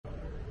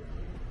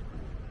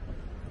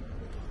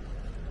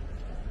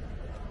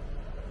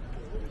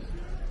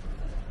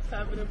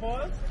happening,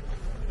 boys?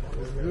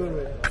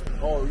 Good.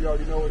 Oh, you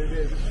already know what it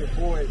is. It's your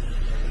boy,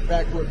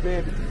 Backwood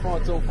Bandit, the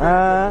Fronto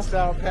the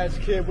Sour Patch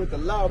Kid with the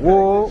loud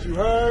package. You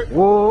heard?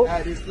 Whoa.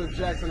 At this Flip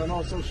Jackson on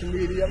all social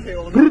media. I'm here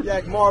on the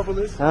Yak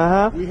Marvelous.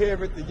 We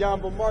here at the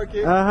Yamba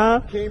Market,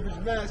 Cambridge,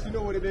 Mass. You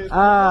know what it is.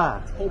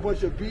 Whole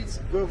bunch of beats,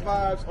 good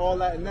vibes, all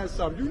that, and then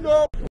some. You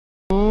know.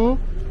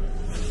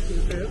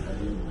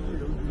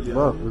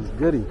 Look, what's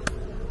goody?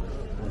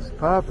 What's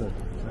poppin'?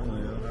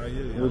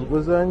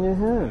 What's on your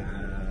hand?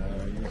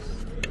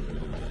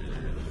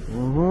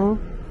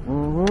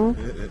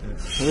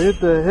 What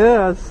the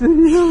hell? I see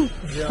you.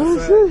 I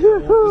see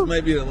you. This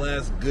might be the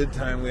last good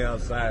time we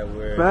outside.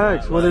 Where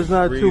facts, when it's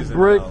not too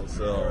brick.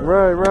 So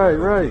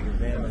Right.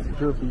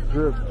 Drippy,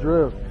 drip,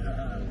 drip.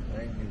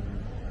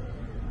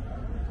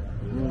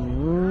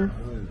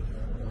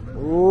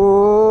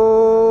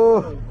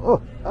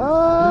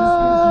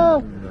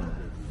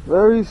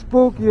 Very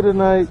spooky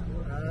tonight.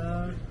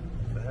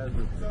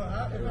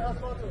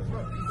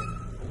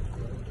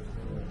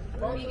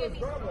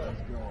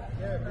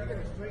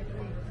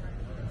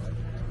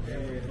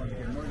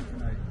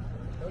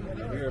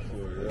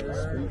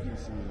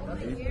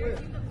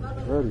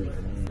 Ready.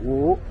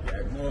 Whoa.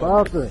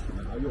 Poppin'.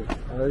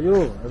 How are you?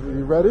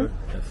 You ready?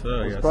 Yes,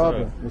 sir. What's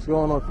poppin'? What's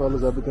going on,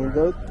 fellas? Everything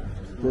good?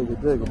 Dig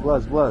it.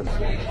 Bless.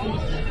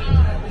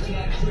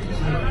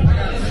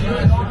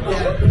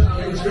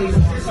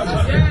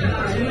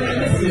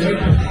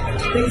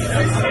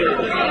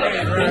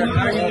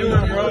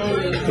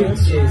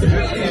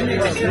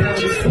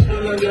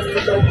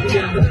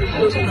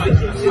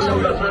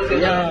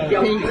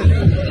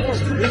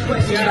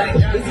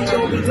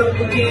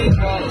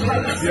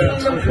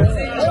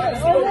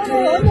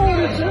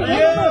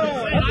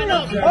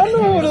 I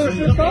know what this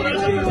is. I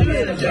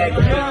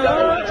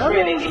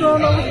know what's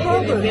going on.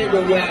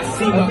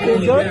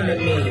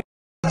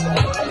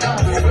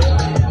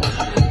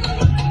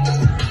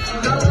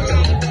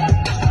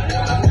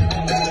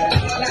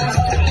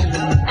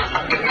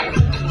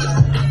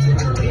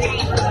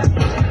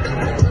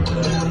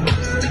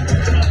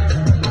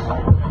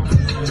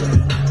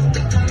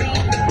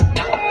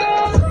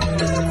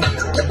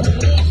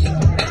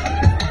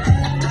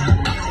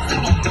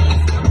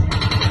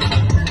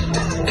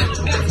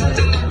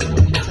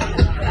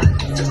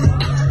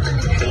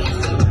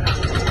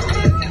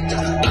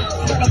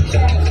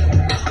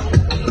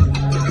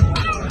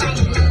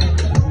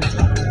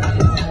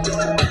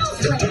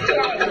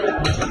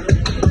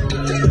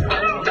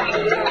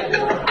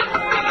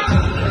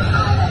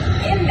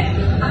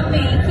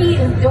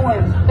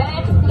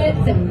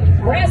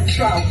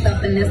 Breaststrokes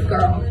up in this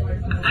girl.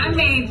 I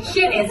mean,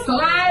 shit is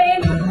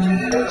sliding.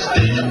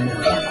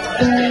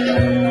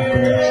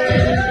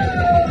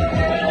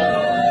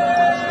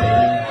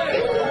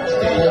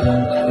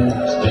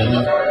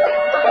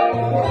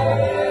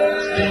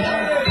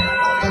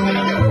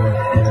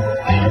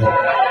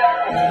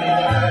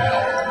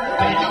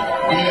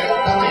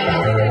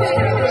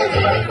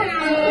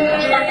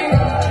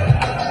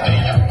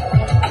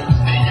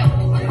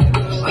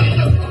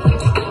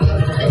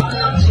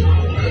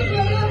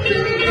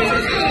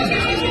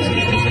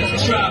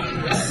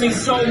 Seen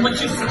so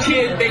much as a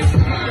kid, they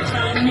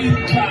trying me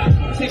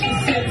pop, taking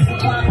sips,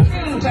 pop,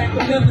 back of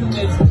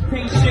millimeters,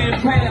 pink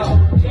champagne,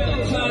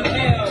 John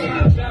L,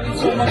 Valley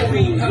to my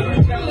feet,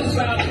 Valley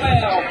South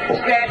Bell,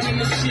 bad in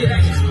the shit, I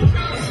just put the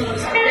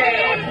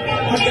down.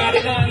 I got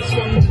it honest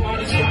from the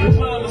artists from the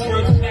mama's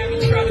work, now we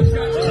try to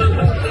touch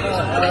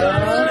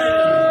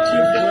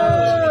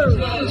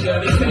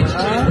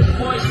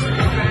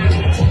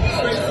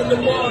straight from the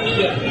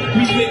warrior,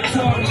 we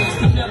victorious,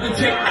 we never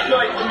take a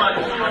flight from my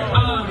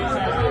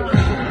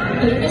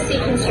We're going to see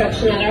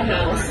construction at our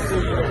house,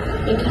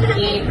 and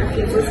he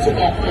refuses to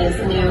get his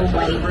new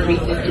white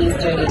 350s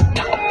dirty.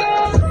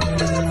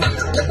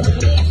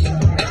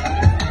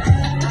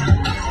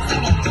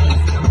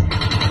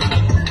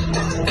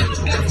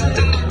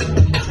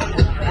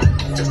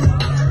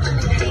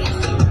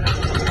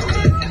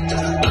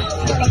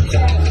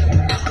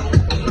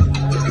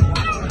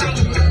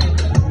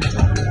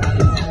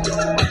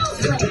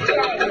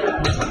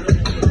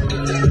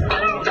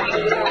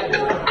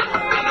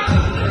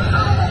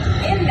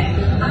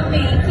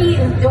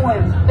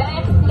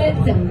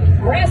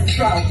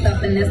 Breaststrokes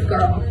up in this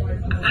girl.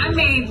 I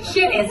mean,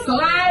 shit is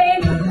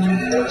sliding.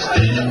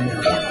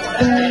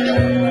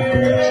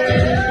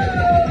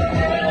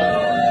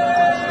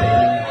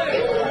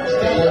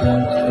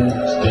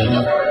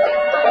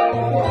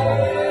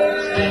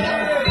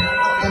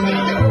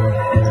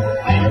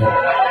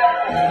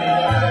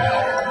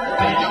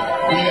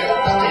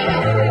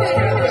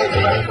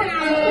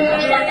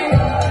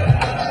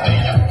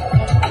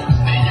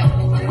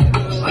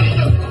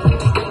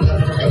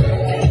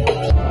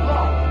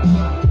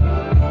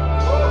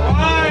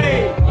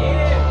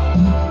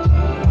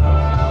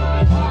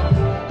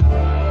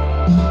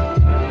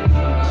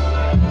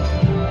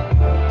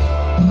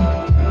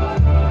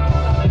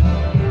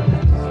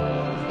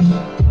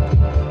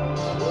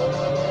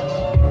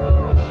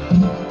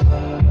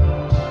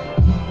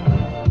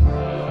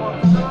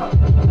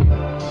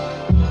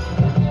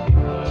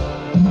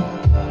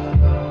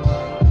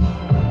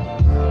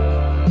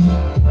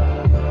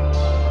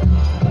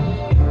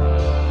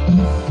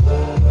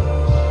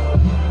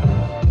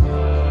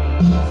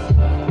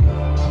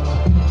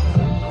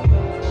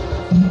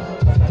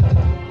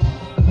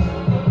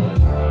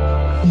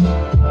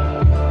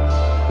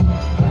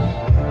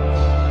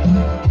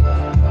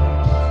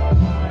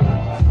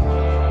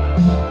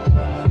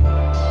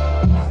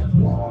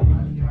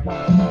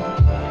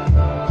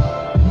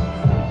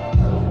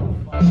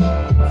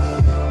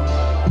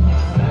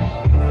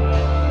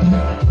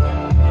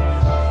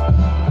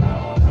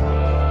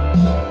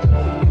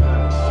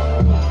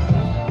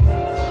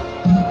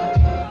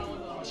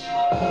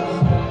 Yo,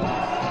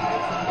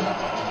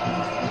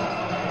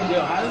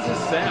 how does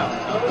this sound?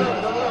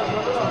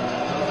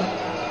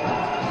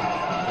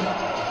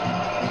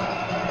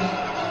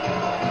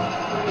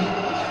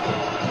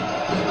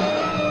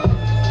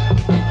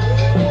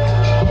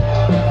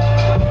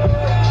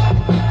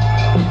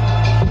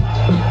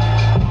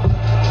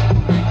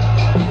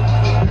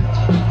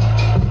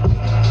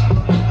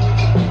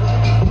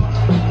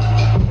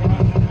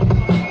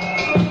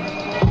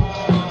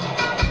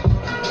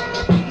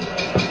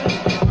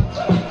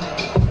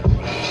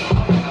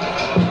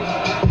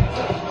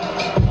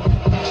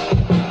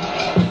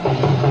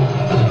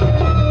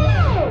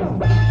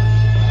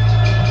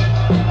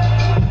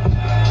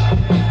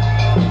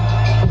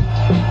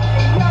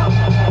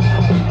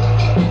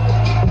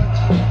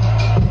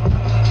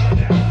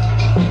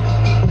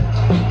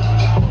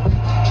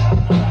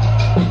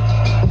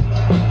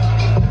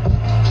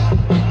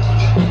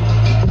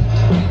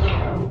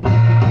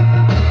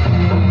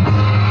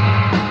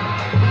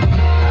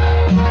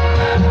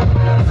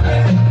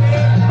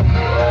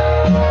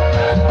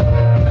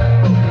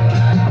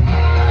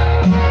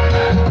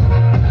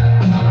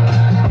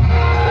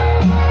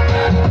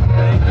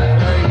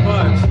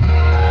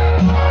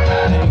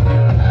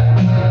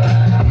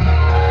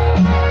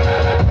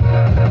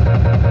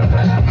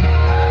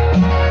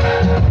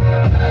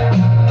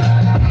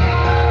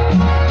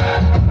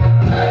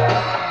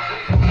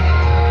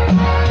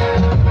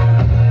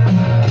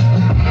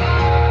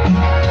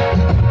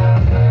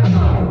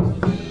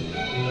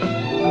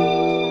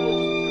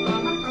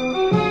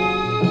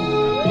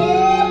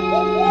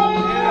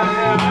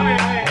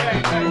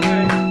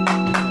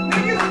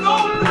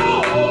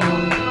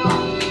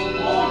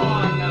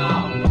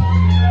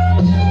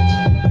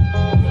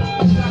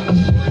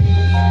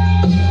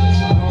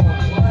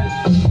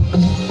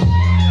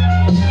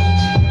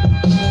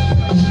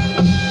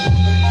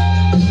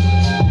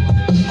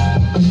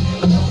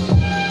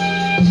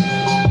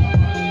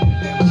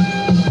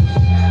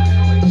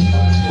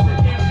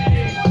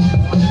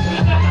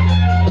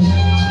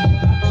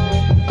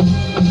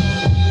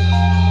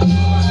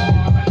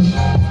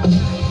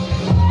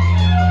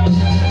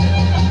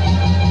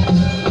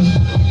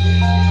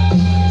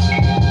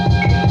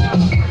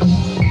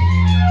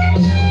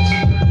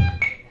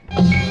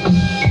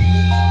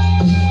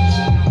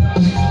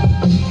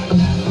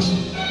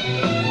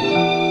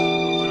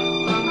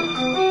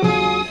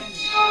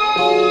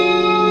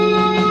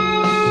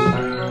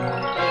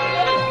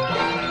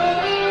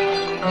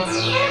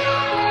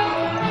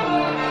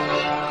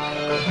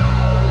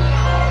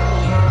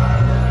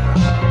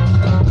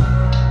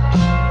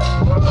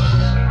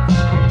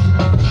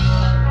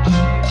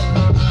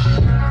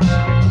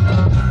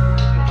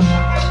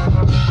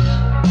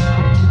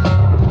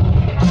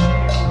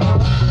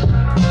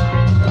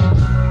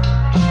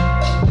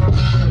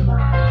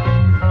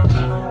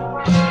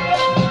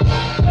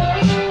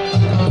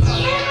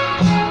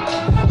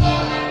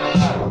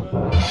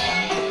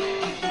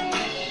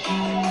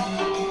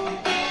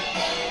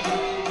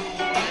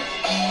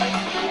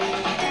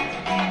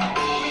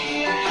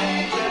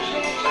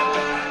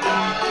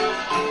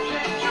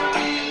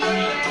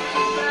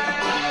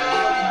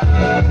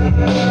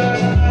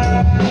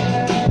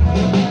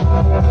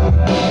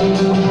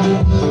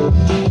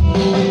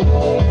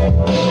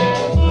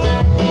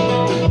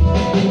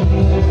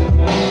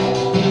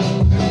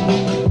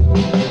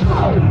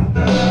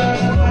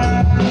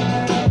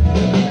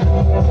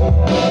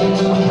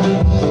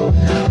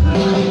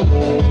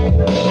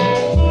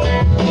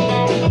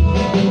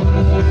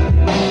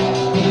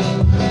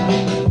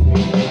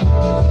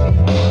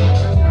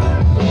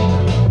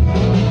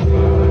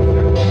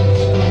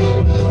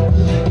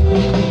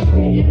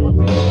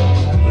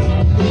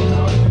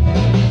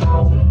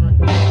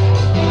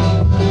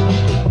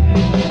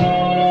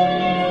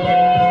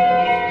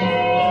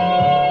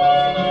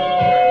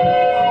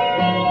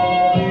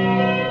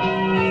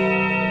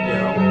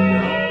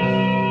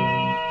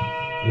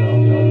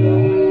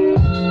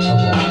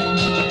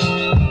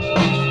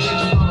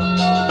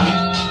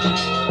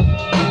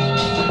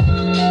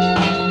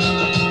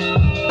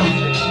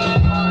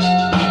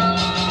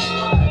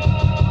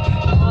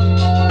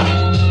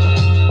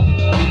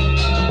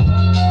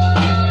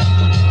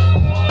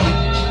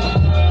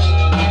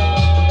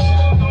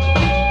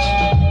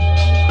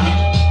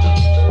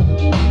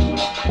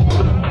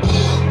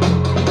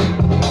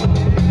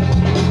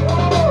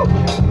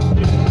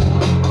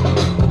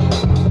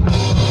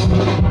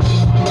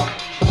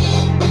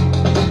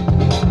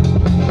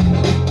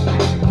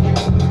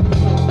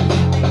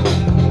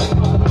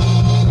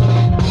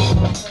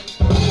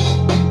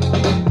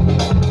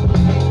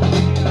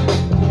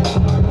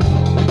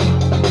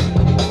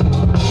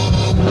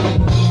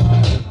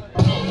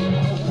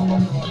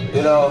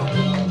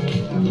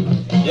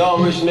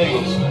 Young rich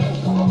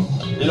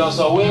niggas. You know,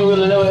 so we ain't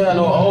really never had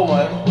no old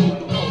money.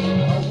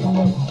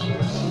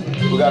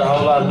 We got a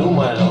whole lot of new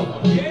money though.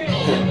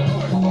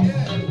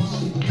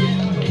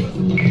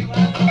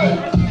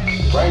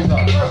 Brains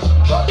up,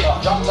 drop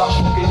top,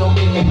 fucking on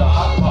me in the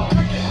hot pot.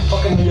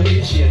 Fucking in your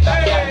bitch, yeah,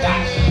 that.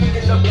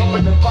 Get the blow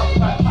in the fuck,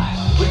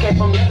 We came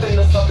from nothing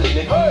to something,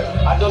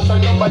 nigga. I don't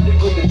trust nobody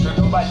with the trick.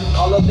 Nobody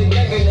all of the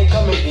gang and they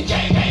come and get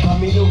gang. I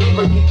mean, the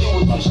river get you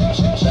with the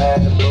shit.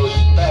 Bad, the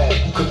bullshit,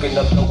 bad. Cooking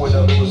up dope with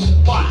a ooze.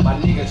 My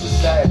niggas are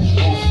savage,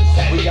 ooze.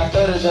 We got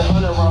 30s and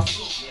 100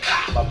 rounds.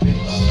 My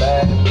bitch is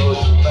bad, the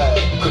bullshit,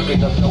 bad.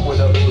 Cooking up dope with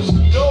a ooze.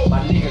 My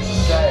niggas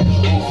are savage,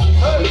 ooze.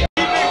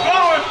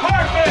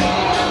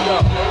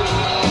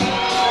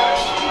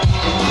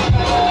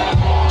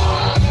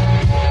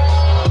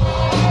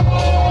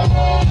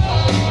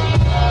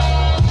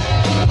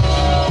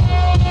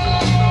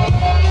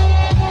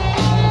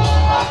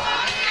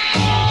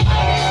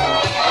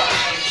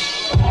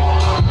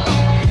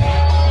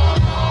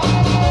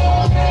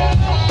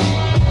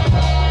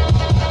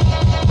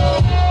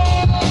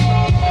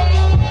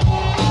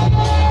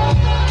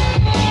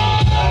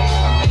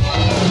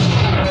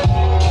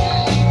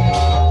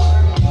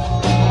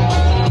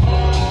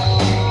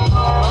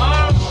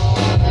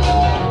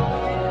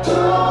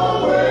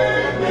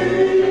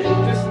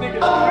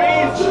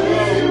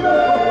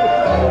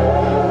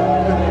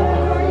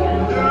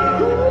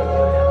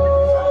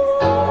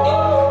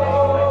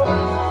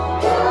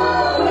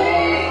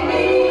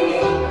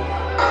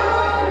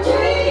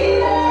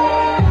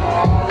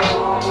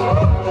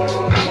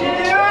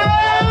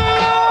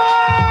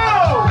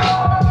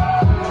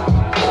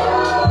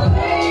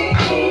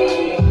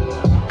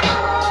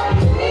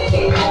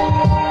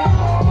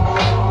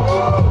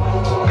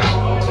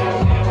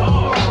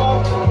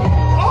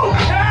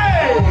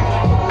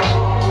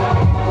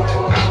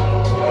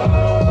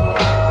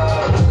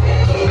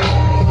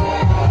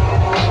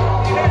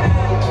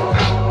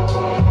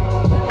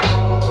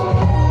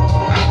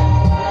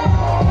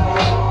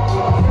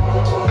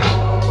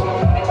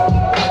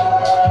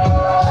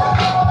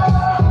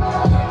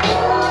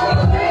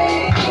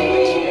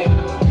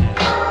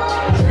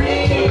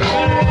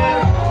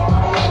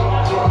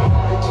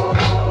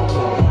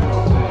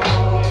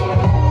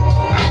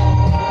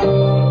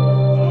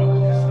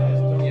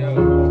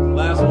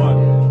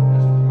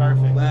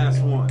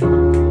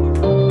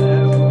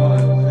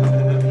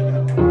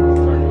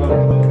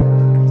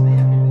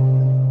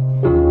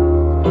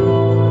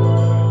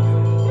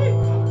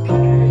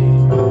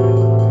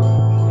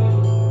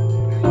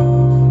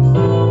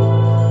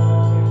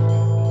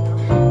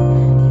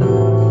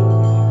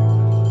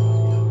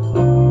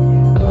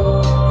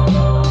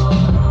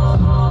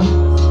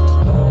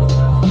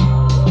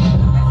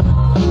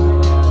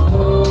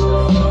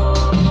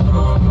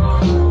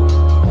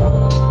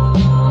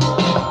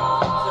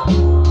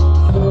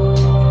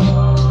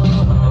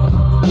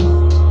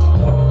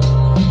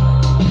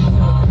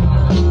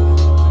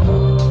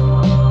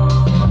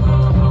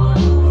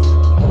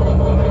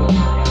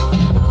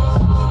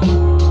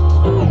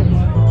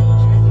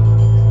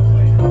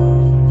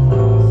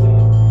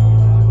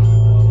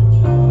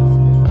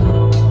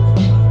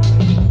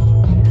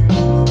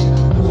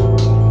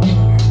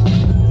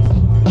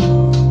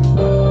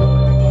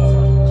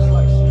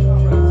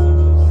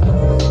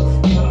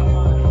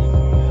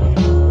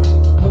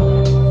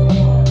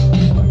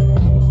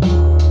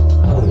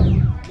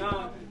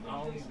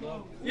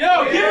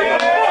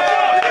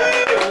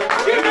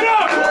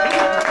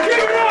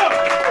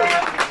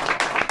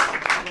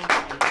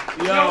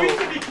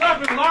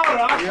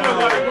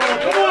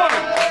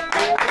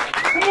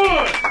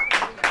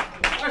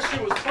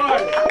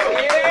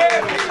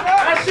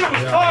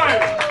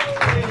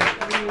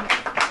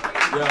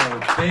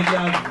 Thank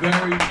y'all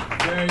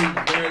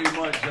very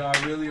much, y'all.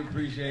 I really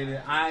appreciate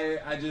it.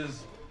 I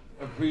just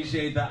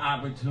appreciate the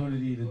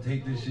opportunity to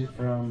take this shit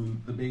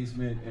from the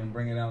basement and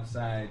bring it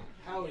outside.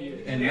 Hell yeah.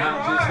 And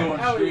not just on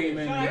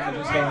streaming, not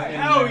just on the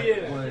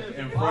internet, but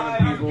in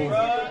front of people.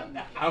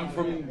 I'm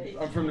from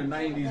the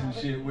 90s and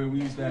shit where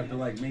we used to have to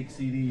like make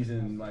CDs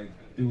and like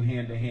do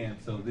hand to hand.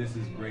 So this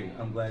is great.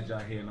 I'm glad y'all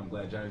here and I'm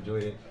glad y'all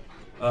enjoyed it.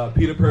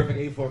 Peter Perfect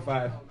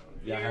 845.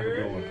 Y'all have a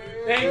good one.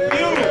 Thank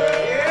you.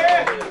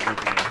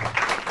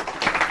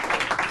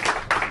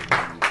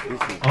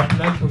 Up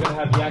next, we're going to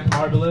have Yak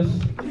Marvelous,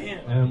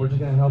 and we're just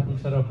going to help him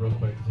set up real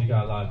quick because he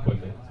got a lot of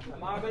equipment.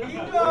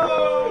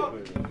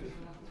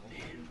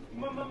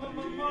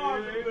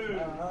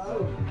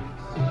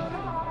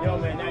 Yo,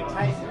 man, that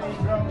Tyson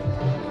intro,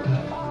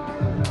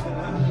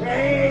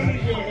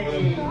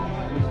 crazy.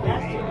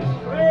 That shit is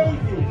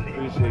crazy.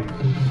 Appreciate it.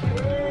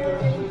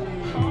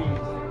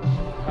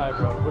 Alright,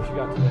 bro, what you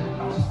got today?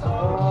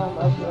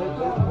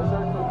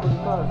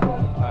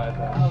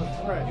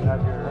 Alright, you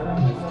have your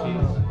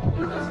cheese.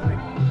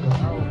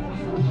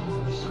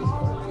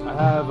 I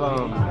have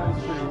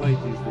It's pretty late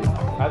these days. I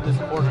have this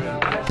quarter in. I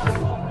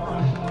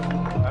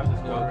have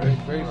this quarter.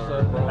 Very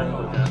slow, bro.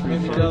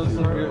 Made me jealous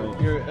of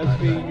your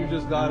SP. You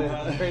just got it.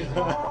 It's crazy.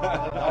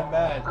 I'm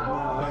mad. I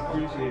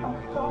appreciate it.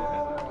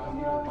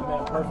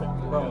 Man, perfect,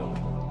 bro.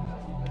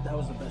 That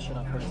was the best shit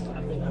I've heard.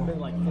 I've been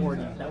like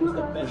 40. That was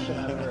the best shit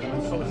I've heard.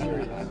 I'm so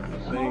serious.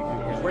 Thank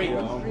you. Great.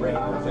 I'm great.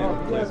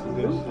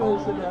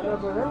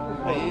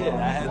 Hey, yeah,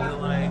 I had to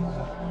like.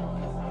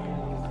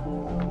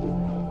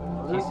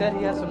 He said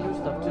he has some new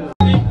stuff too.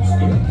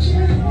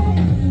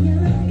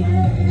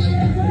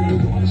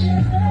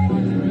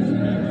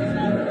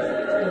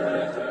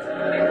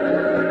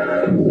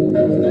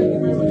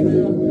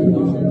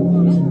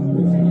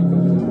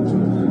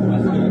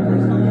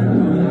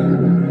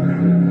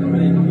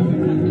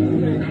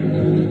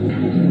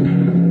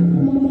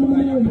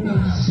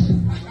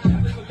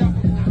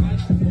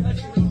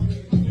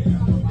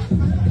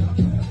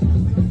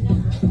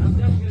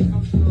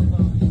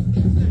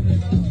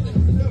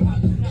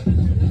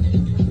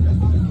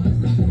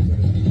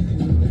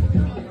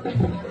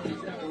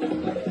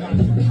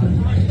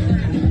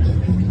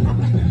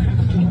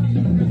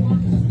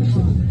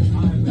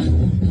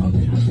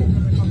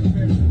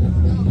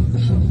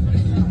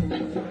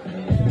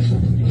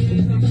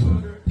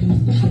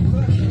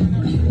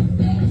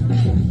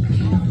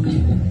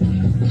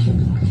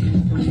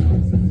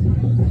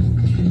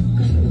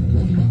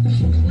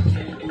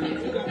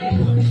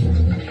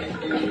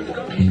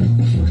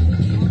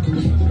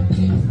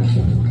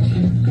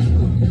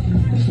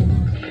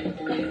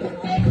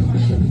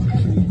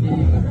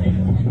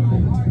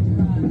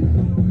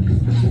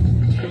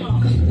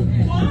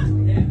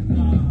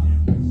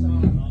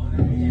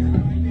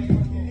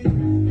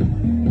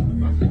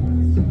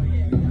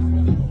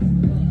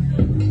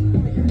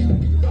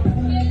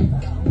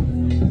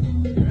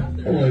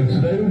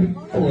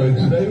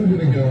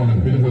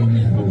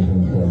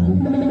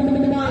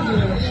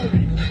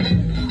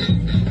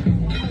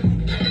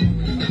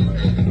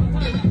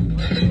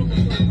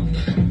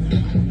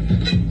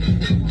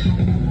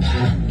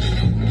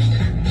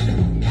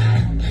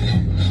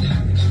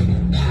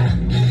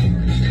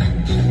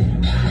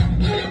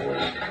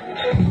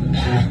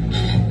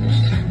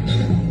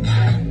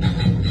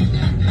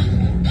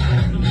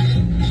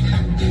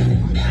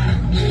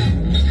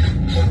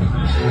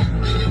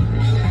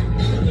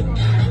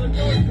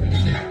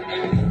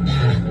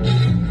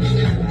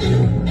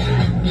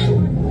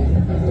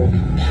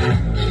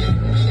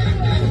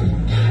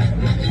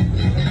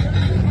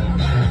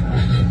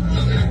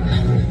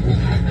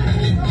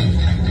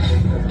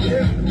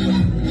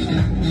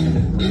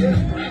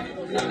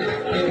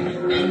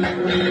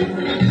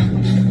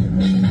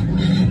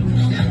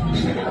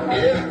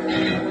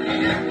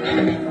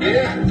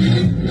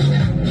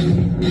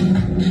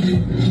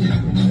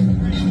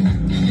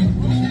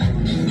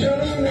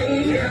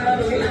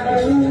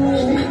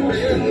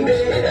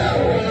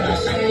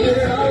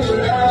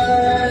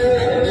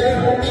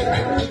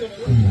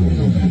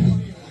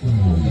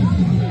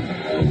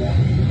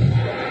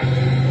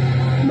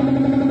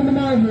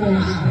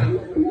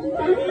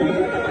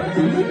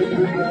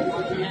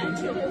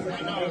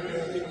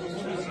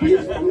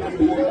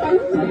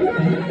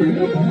 Hey,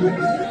 yo.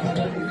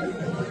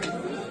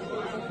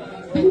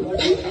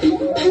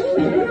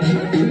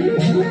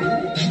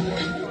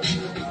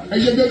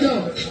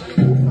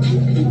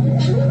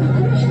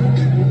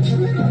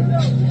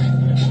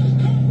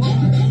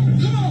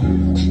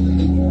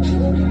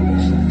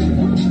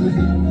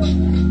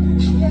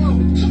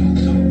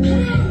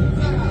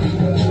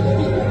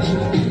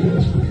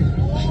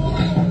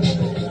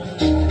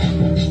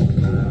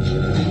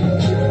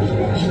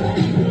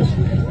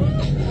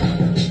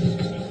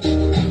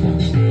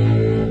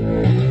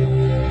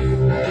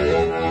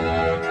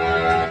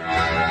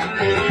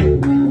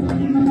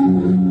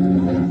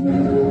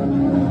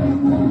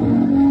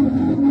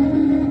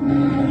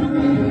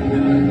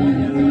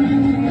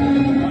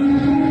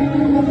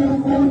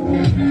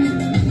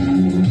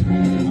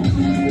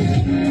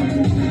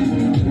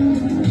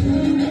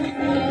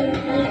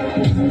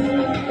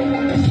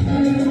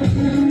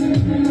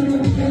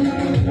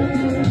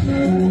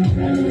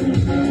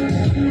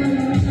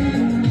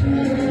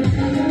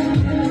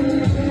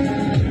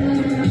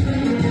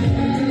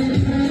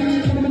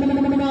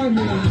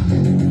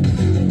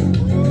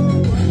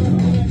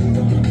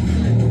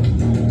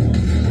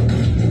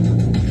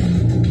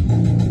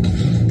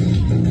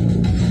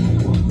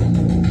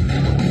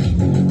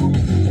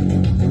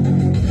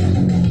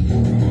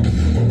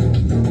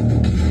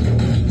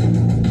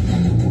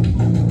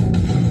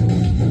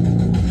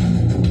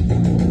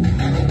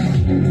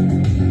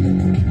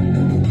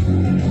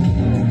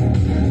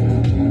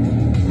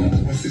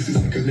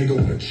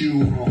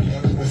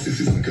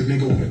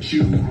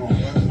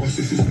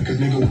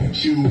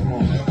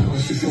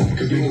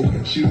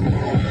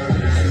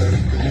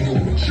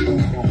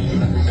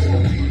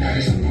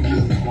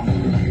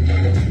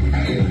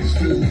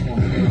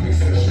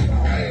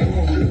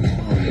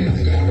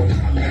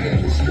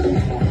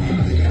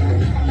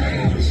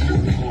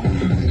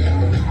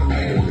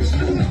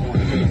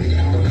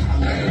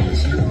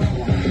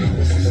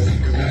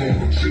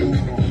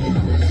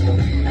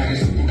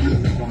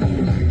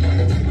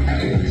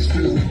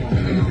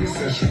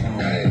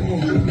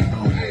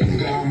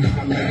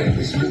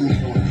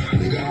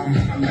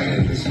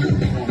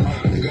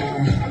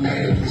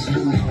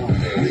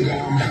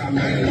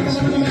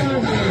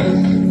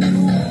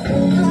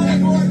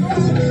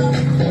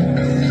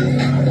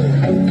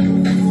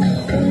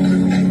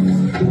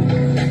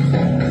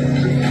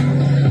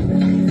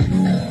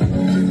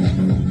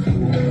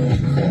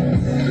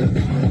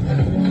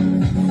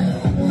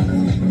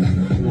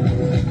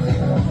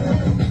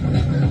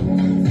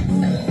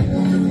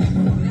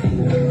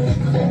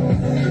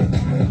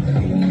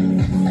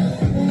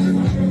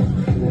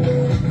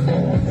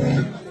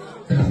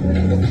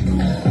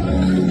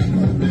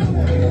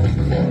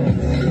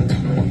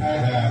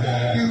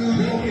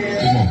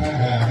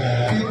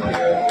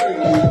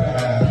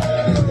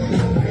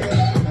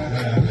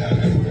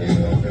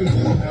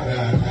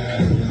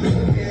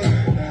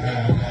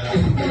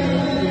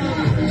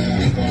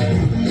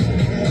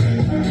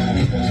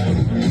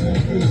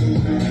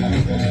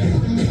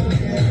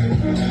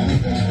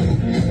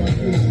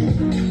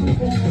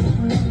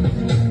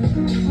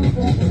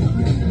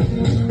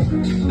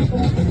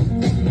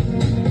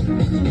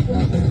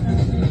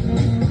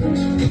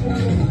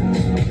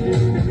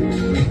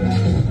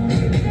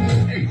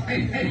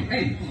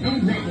 Hey,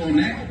 don't rub on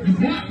that. You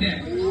want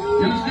that. You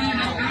understand?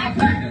 That's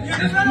alpaca.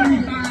 That's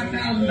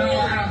 $25,000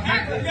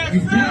 alpaca. You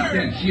want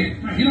that shit.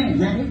 You don't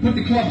rub. Put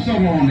the club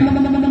solo on it.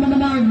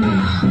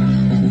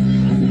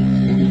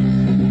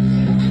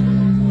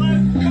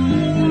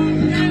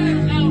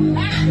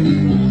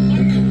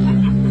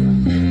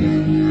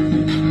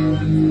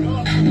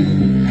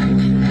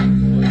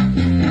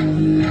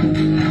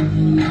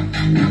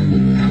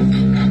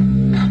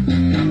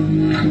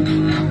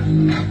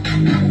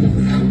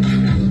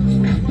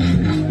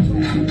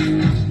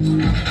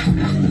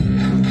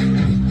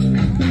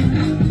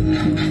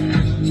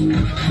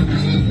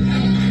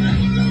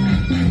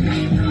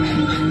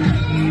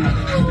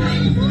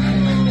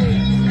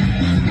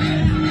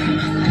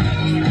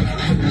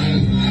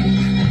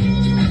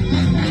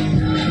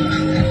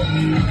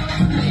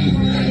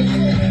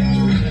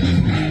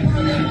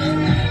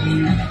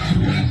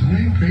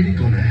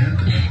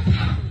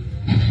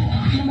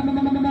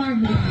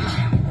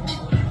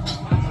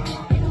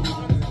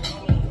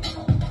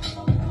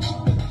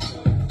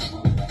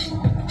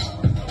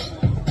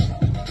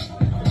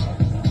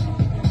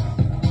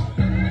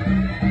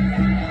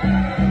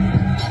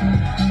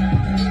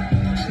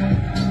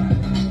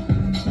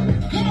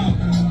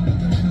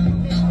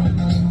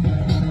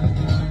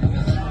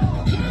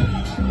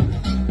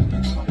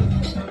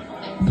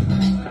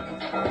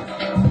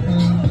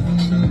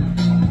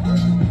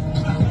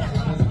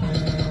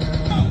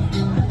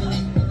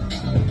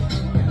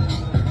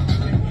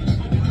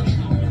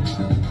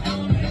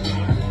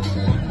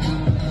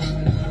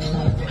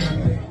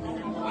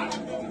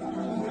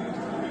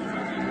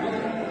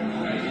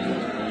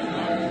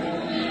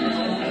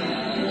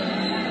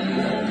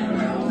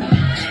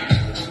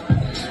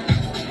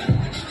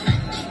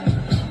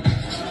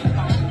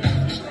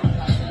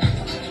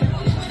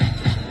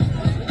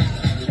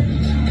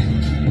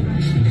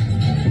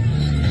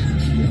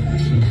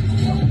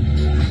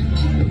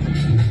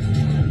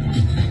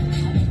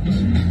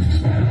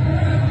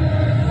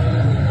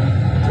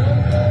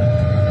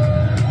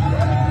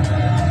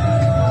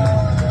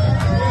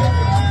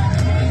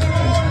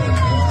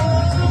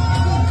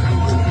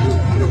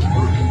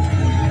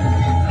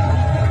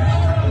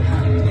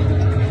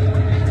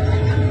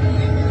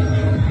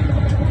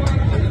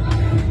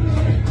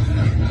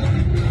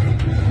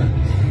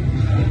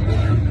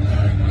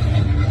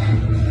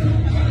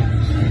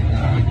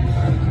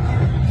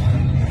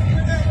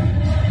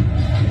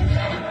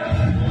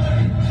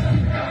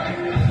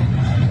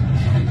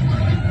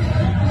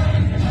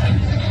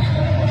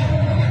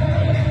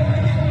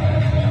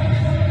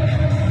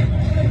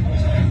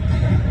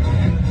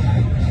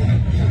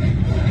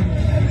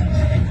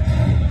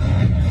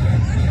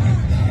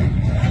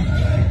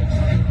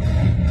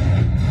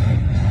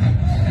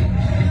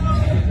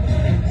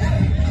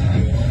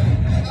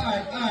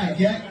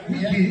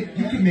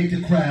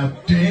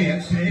 out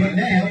dance. But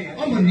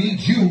now, I'ma need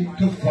you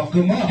to fuck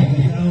them up.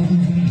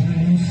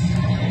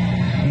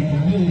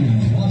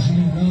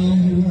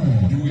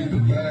 You get the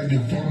bag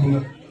and fumble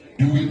it.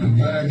 You get the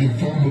bag and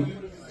fumble it.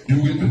 You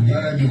get the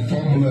bag and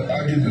fumble it.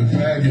 I get the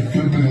bag and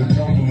flip it and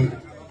tumble it.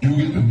 You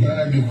get the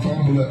bag and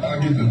fumble it. I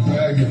get the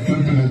bag and flip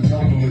it and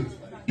tumble it.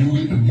 You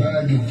get the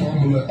bag and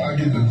fumble it. I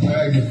get the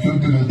bag and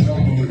flip it and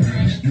tumble it.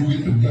 You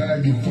get the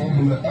bag and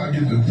fumble it. I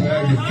get the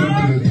bag and flip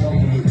it and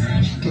tumble it.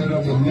 Straight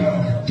up and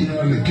down,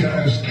 300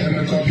 cash, and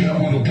the coffee I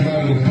wanna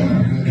plan with it.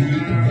 You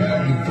get the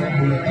bag and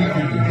fumble it. I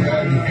get the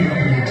bag and flip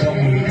it and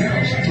tumble it.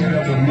 Straight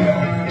up and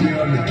down,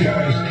 300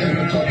 cash, and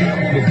the coffee I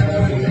wanna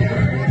plan with it.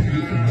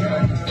 You get the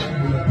bag and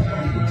fumble it. I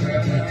get the bag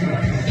and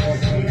flip it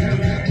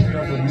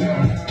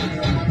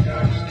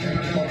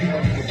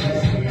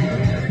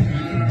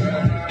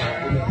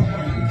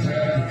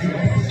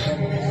and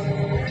tumble it.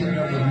 Straight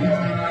up and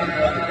down,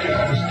 300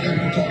 cash, and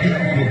the coffee I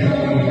wanna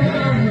plan with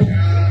it.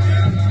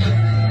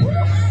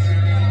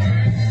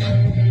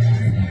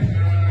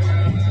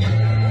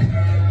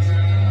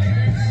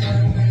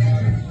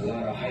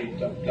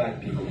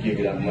 Black people give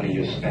you that money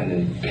you're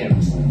spending, pimp.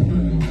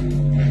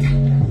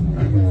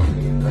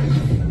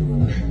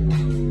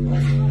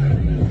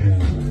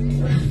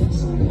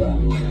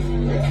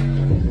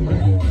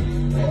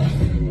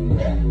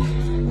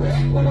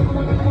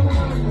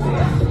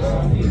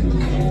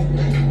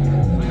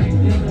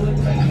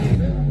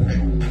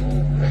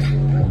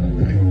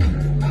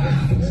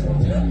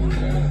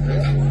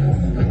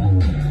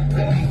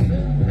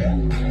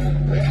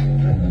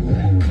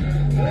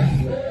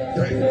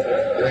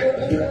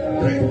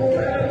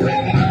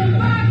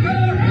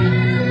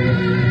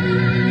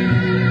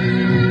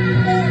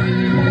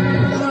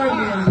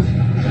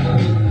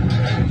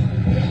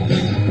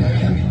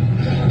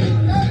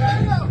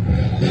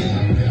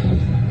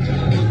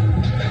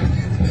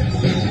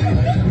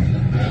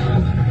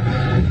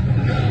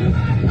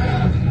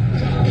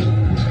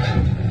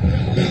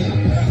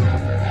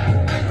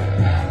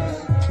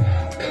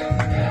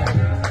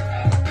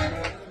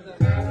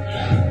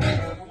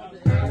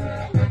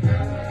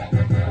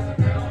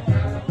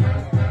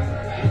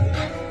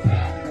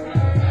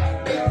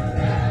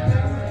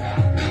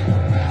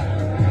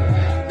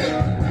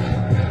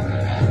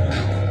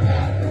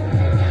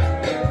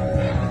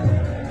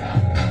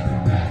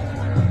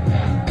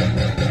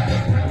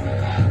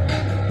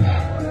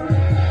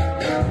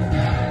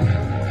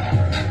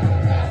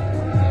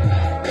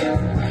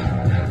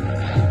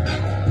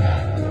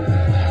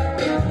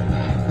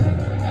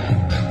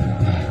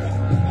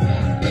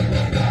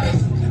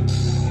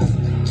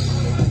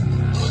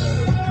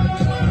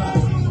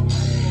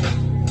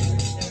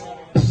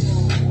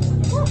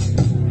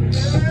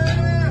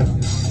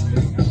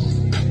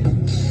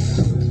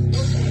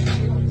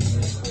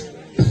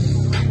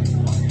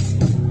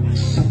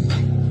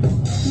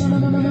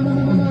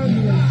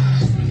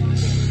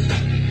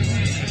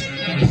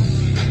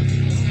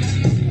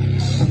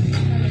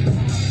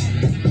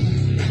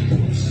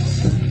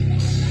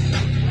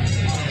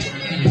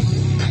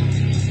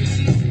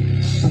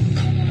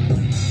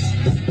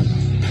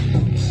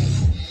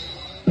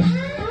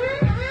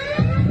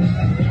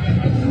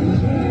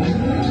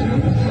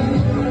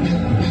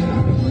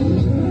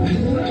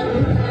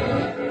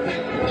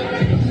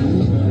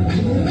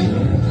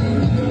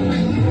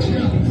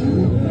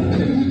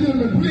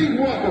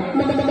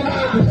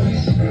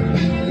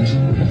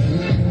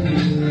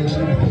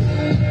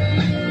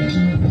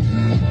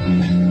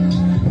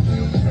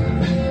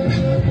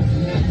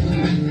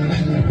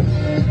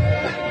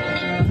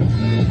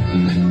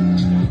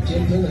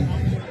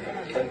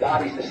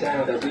 Embodies the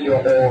sound that we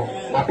are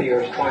all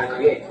Mafia is trying to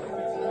create.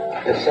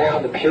 The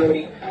sound, the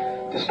purity,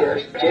 the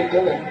spirit. Jim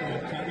Dillon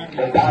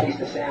embodies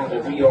the sound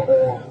that we are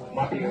all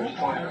Mafia is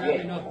trying to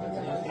create.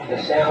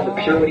 The sound,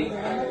 the purity,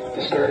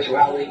 the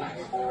spirituality,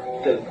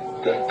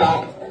 the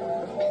thump,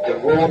 the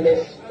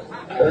rawness,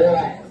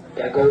 all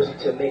that goes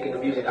into making the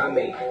music I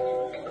made.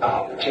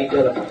 Jay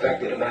Dillon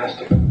perfected and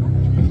mastered.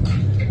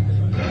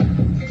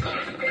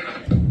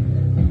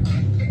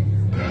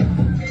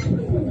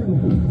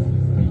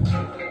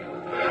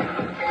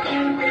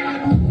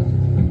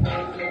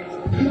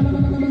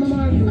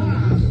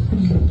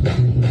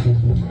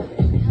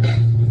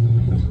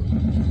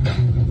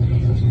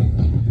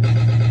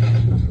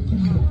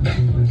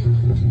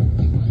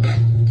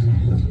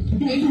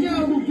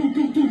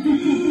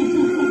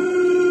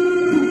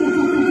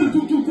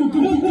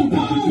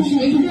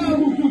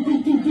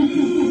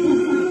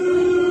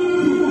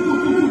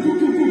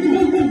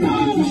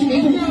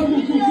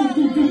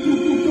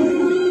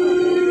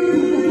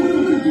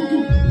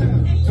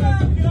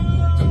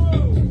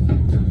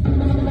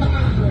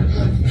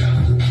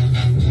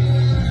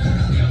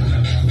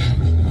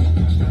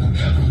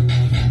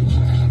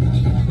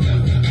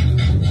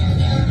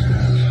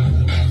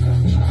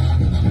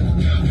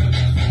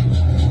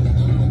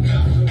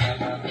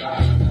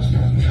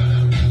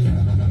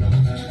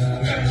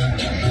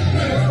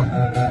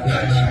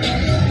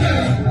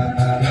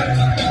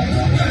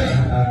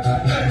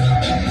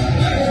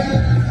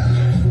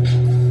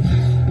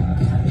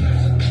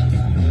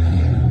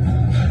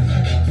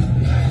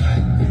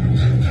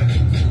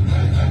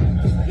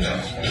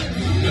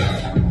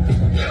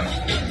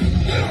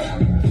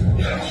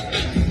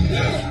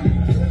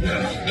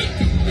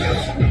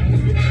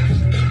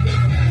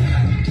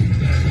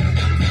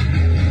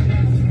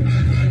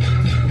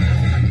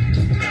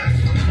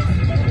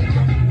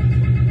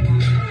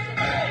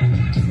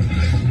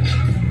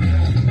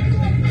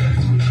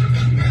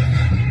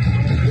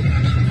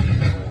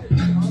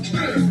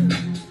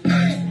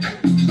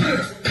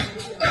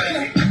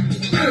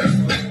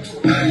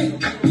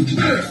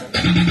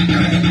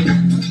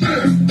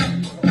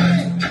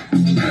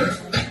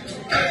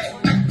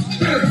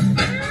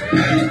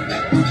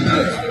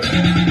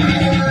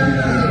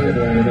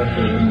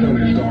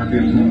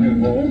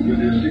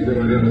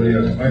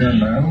 Iron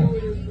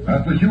Man.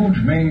 At the huge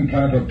main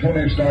plant of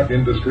Tony Stark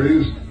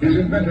Industries, his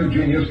inventive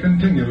genius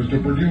continues to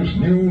produce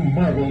new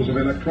marvels of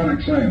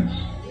electronic science.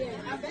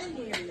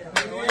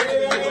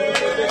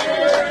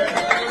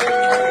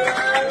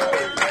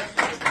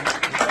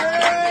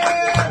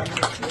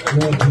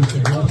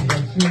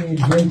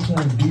 Great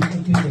time,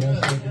 decent people,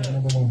 that's like the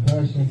number one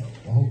passion.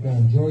 I hope y'all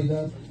enjoyed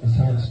that. It's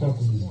hard as fuck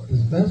with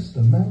this best,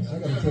 the max. I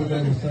gotta take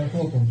that to South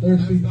Fork. I'm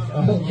thirsty.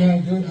 I hope y'all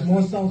enjoyed this.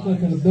 More South Fork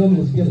in the building.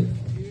 Let's get it.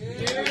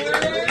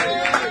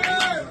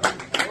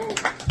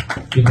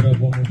 Give it up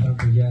one more time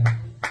for y'all.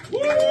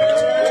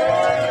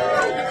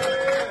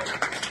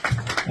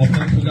 I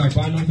think we got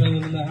Vinyl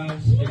Villain in the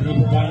house. Give it up for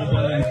Vinyl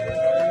Villain.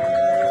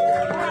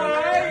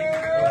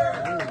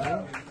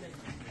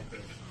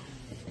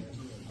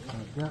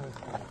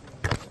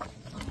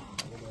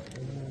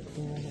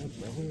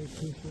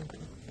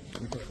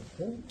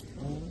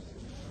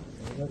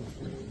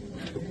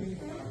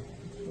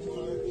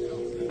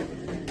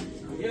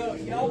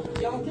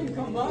 Y'all can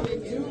come up too.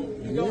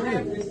 You don't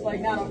have this like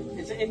now.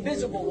 It's an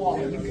invisible wall.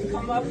 You can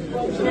come up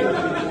closer.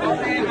 Oh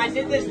man, I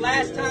did this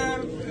last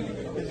time.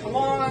 Come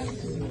on.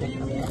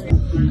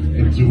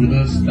 Into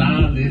the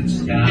starlit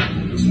sky,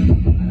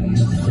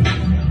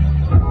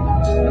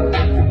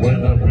 when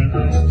the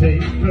rhythms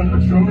take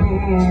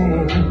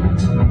control,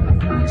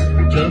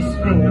 just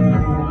go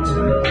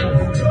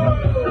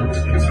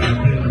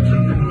step into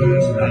the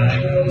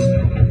night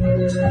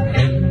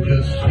and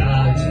just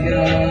shine,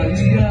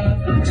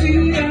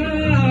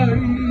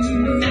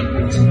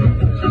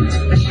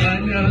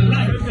 shine your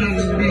light to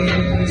me,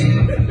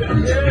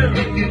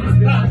 make it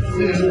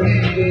possible.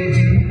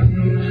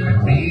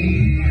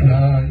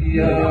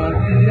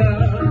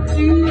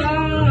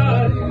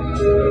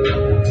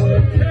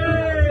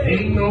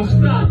 Ain't no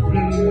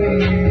stopping me.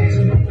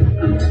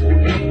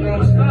 Ain't no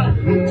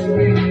stopping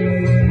me.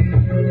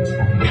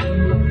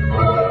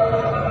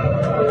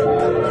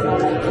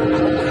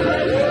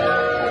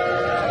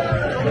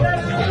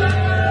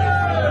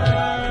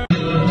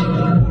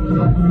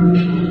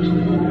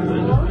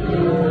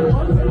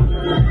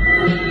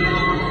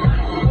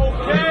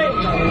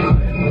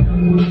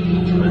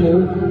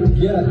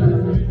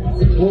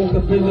 Walk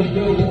up in the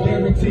building,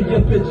 guarantee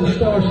your bitch is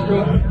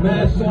starstruck.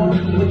 Mask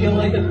on, looking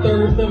like a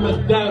third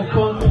limit, die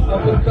funk,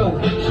 uppercut.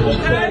 Short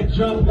track,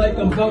 jump like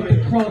I'm about to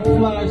crunk,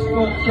 flies,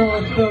 fuck,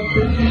 charged up,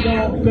 bitch, you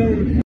don't pay.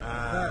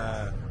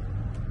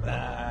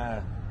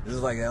 This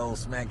is like that old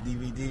Smack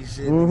DVD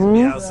shit. We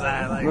be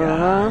outside, like, you know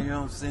what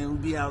I'm saying? We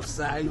be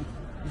outside. You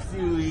see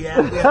where we at?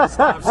 We at the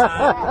stop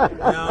sign. You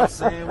know what I'm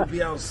saying? We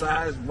be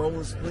outside,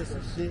 rolling splits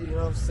and shit, you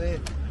know what I'm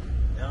saying?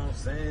 You know what I'm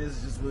saying?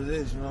 It's just what it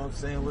is, you know what I'm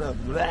saying? What up?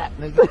 Black,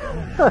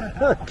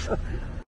 nigga.